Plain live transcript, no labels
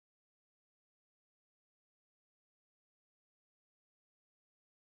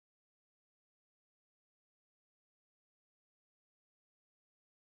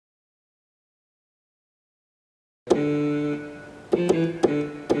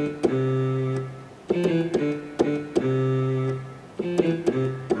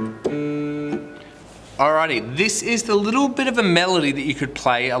Alrighty, this is the little bit of a melody that you could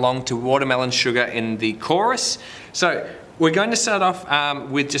play along to Watermelon Sugar in the chorus. So we're going to start off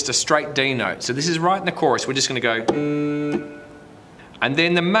with just a straight D note. So this is right in the chorus. We're just going to go. And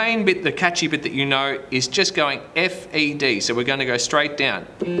then the main bit, the catchy bit that you know, is just going F, E, D. So we're going to go straight down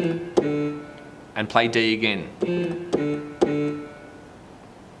and play D again.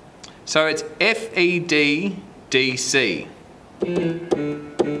 So it's F, E, D, D, C.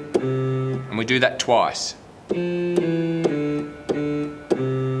 And we do that twice.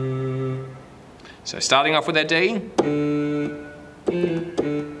 So starting off with our D.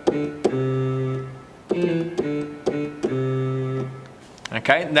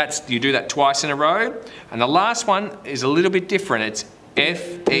 Okay, you do that twice in a row. And the last one is a little bit different. It's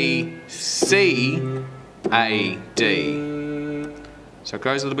F, E, C, A, D. So it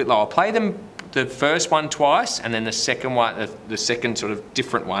goes a little bit lower. Play the first one twice, and then the second one, the second sort of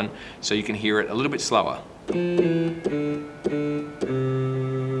different one, so you can hear it a little bit slower.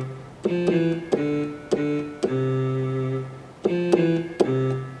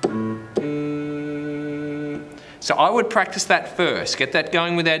 So I would practice that first. Get that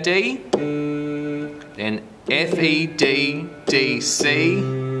going with our D. Then F, E, D, D, C.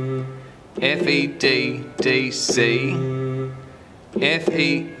 F, E, D, D, C. F,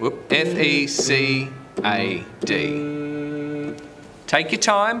 E, C, A, D. Take your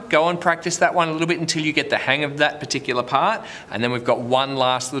time, go and practice that one a little bit until you get the hang of that particular part, and then we've got one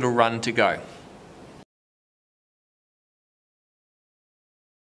last little run to go.